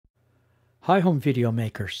Hi home video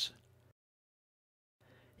makers.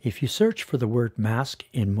 If you search for the word mask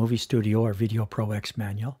in Movie Studio or Video Pro X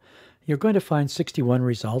manual, you're going to find 61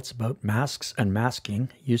 results about masks and masking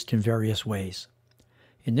used in various ways.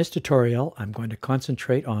 In this tutorial, I'm going to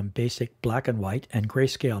concentrate on basic black and white and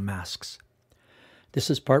grayscale masks. This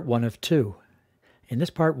is part 1 of 2. In this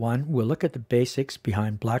part 1, we'll look at the basics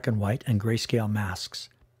behind black and white and grayscale masks.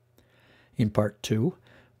 In part 2,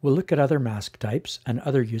 we'll look at other mask types and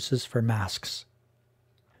other uses for masks.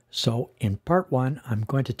 So in part 1, I'm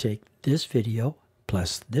going to take this video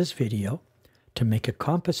plus this video to make a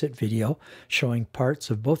composite video showing parts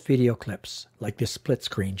of both video clips, like this split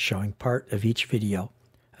screen showing part of each video,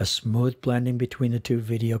 a smooth blending between the two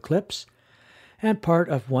video clips, and part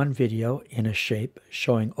of one video in a shape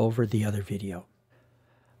showing over the other video.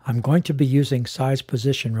 I'm going to be using size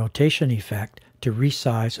position rotation effect to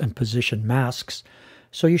resize and position masks,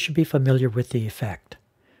 so you should be familiar with the effect.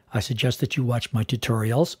 I suggest that you watch my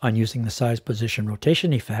tutorials on using the size position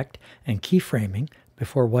rotation effect and keyframing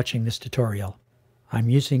before watching this tutorial. I'm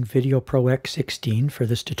using Video Pro X16 for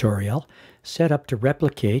this tutorial, set up to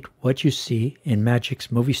replicate what you see in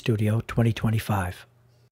Magix Movie Studio 2025.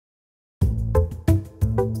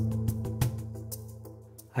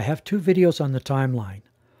 I have 2 videos on the timeline,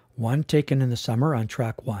 one taken in the summer on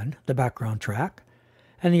track 1, the background track,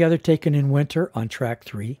 and the other taken in winter on track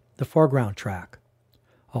 3, the foreground track.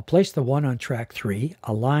 I'll place the one on track 3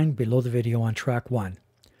 a line below the video on track 1.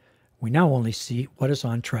 We now only see what is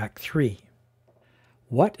on track 3.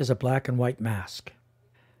 What is a black and white mask?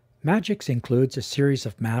 Magix includes a series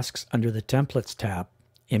of masks under the Templates tab,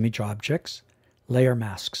 Image Objects, Layer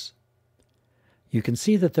Masks. You can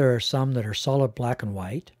see that there are some that are solid black and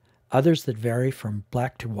white, others that vary from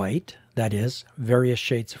black to white, that is, various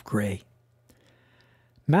shades of gray.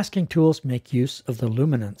 Masking tools make use of the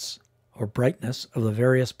luminance, or brightness, of the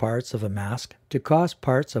various parts of a mask to cause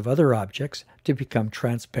parts of other objects to become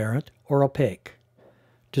transparent or opaque.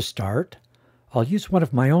 To start, I'll use one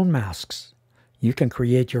of my own masks. You can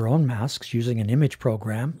create your own masks using an image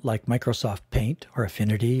program like Microsoft Paint or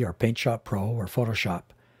Affinity or PaintShop Pro or Photoshop.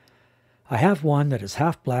 I have one that is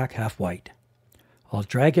half black, half white. I'll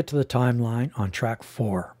drag it to the timeline on track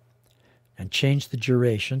 4 and change the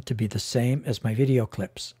duration to be the same as my video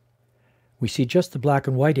clips. We see just the black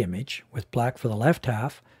and white image, with black for the left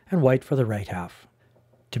half and white for the right half.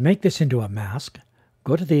 To make this into a mask,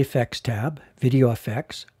 go to the Effects tab, Video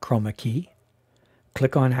Effects, Chromakey,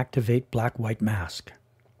 click on Activate Black-White Mask.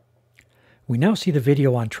 We now see the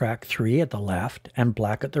video on track 3 at the left and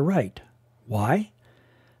black at the right. Why?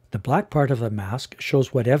 The black part of the mask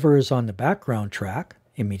shows whatever is on the background track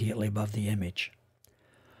immediately above the image.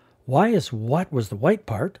 Why is what was the white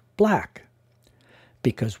part black?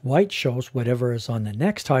 Because white shows whatever is on the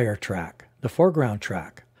next higher track, the foreground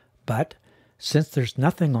track. But since there's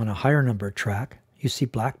nothing on a higher numbered track, you see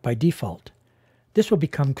black by default. This will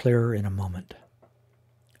become clearer in a moment.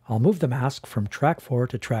 I'll move the mask from track 4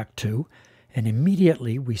 to track 2, and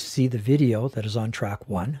immediately we see the video that is on track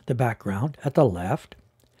 1, the background, at the left,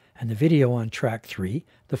 and the video on track 3,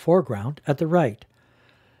 the foreground, at the right.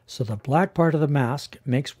 So the black part of the mask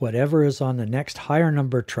makes whatever is on the next higher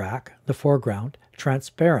numbered track, the foreground,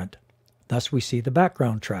 transparent. Thus we see the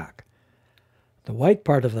background track. The white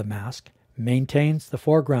part of the mask maintains the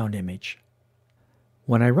foreground image.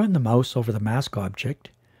 When I run the mouse over the mask object,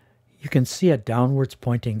 you can see a downwards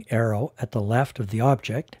pointing arrow at the left of the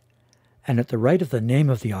object, and at the right of the name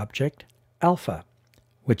of the object, alpha,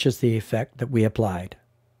 which is the effect that we applied.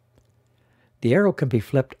 The arrow can be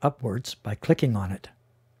flipped upwards by clicking on it.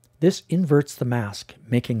 This inverts the mask,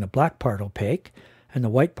 making the black part opaque and the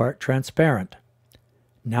white part transparent.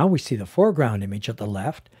 Now we see the foreground image at the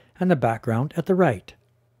left and the background at the right.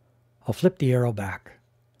 I'll flip the arrow back.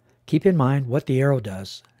 Keep in mind what the arrow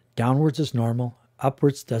does. Downwards is normal,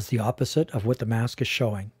 upwards does the opposite of what the mask is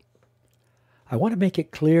showing. I want to make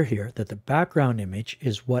it clear here that the background image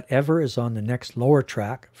is whatever is on the next lower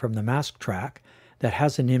track from the mask track that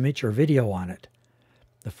has an image or video on it.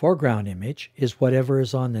 The foreground image is whatever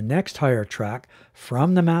is on the next higher track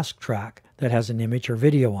from the mask track that has an image or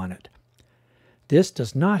video on it. This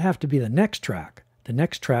does not have to be the next track. The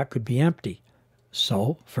next track could be empty.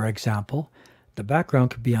 So, for example, the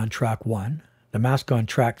background could be on track 1, the mask on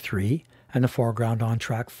track 3, and the foreground on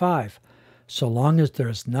track 5, so long as there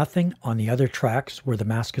is nothing on the other tracks where the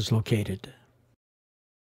mask is located.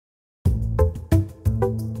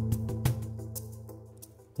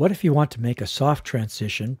 What if you want to make a soft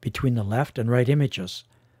transition between the left and right images?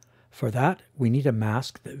 For that, we need a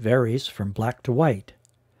mask that varies from black to white.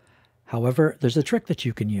 However, there's a trick that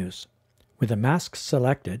you can use. With the mask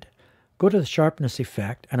selected, Go to the Sharpness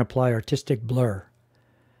effect and apply Artistic Blur.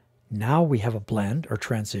 Now we have a blend or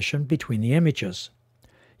transition between the images.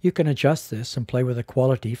 You can adjust this and play with the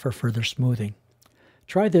quality for further smoothing.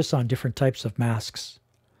 Try this on different types of masks.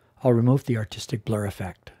 I'll remove the Artistic Blur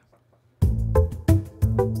effect.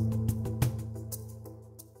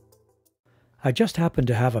 I just happen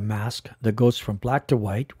to have a mask that goes from black to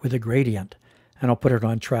white with a gradient, and I'll put it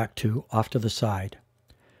on track 2 off to the side.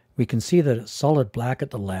 We can see that it's solid black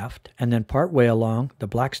at the left, and then part way along the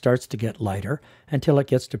black starts to get lighter until it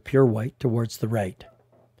gets to pure white towards the right.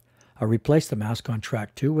 I'll replace the mask on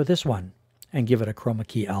track 2 with this one and give it a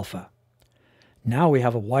Chromakey Alpha. Now we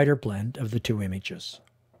have a wider blend of the two images.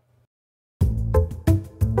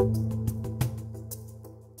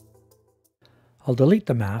 I'll delete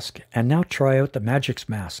the mask and now try out the Magix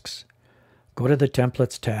masks. Go to the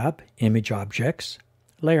Templates tab, Image Objects,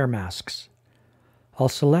 Layer Masks. I'll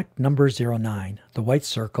select number 09, the white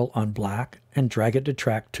circle on black, and drag it to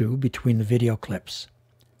track 2 between the video clips.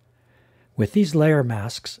 With these layer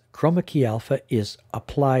masks, Chromakey Alpha is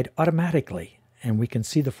applied automatically, and we can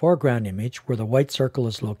see the foreground image where the white circle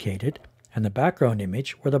is located and the background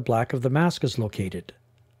image where the black of the mask is located.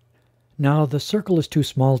 Now the circle is too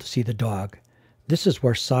small to see the dog. This is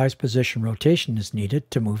where size, position, rotation is needed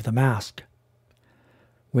to move the mask.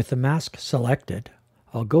 With the mask selected,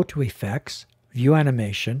 I'll go to Effects, View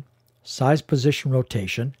Animation, Size, Position,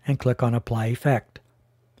 Rotation, and click on Apply Effect.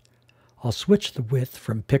 I'll switch the width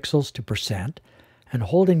from pixels to %, and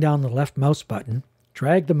holding down the left mouse button,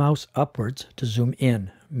 drag the mouse upwards to zoom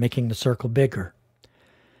in, making the circle bigger.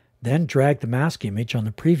 Then drag the mask image on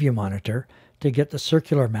the preview monitor to get the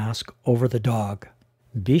circular mask over the dog.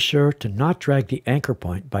 Be sure to not drag the anchor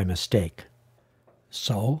point by mistake.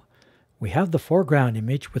 So, we have the foreground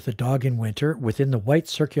image with the dog in winter within the white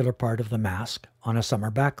circular part of the mask on a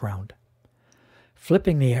summer background.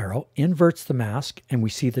 Flipping the arrow inverts the mask and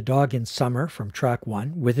we see the dog in summer from track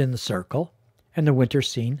 1 within the circle and the winter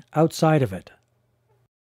scene outside of it.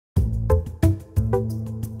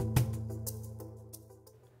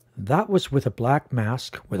 That was with a black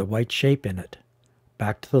mask with a white shape in it.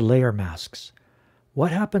 Back to the layer masks.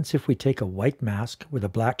 What happens if we take a white mask with a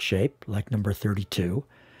black shape, like number 32,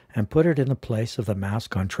 and put it in the place of the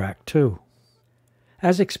mask on track 2?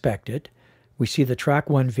 As expected, we see the track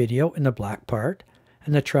 1 video in the black part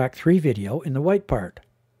and the track 3 video in the white part.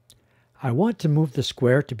 I want to move the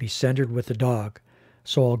square to be centered with the dog,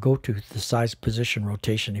 so I'll go to the Size, Position,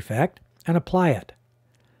 Rotation effect and apply it.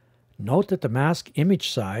 Note that the mask image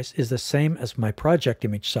size is the same as my project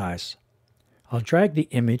image size. I'll drag the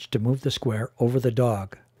image to move the square over the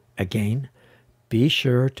dog. Again, be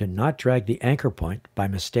sure to not drag the anchor point by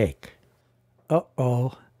mistake.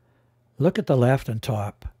 Uh-oh. Look at the left and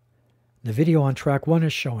top. The video on track 1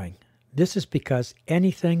 is showing. This is because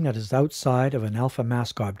anything that is outside of an alpha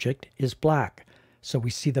mask object is black, so we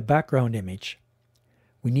see the background image.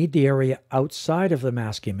 We need the area outside of the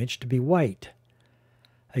mask image to be white.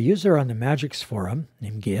 A user on the Magix forum,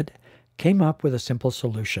 named Gid, came up with a simple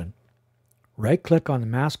solution. Right-click on the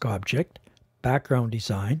mask object, Background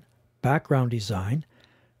Design,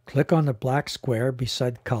 click on the black square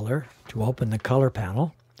beside color to open the color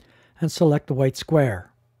panel, and select the white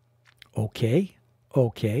square. OK,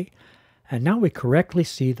 and now we correctly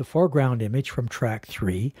see the foreground image from track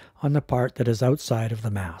 3 on the part that is outside of the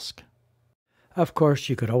mask. Of course,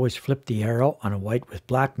 you could always flip the arrow on a white with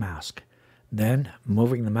black mask. Then,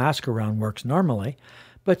 moving the mask around works normally,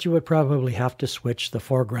 but you would probably have to switch the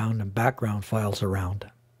foreground and background files around.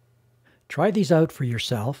 Try these out for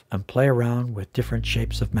yourself and play around with different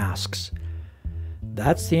shapes of masks.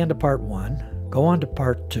 That's the end of part 1. Go on to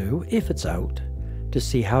part 2, if it's out, to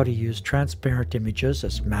see how to use transparent images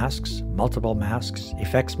as masks, multiple masks,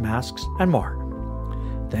 effects masks, and more.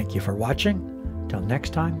 Thank you for watching. Till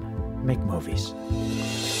next time, make movies.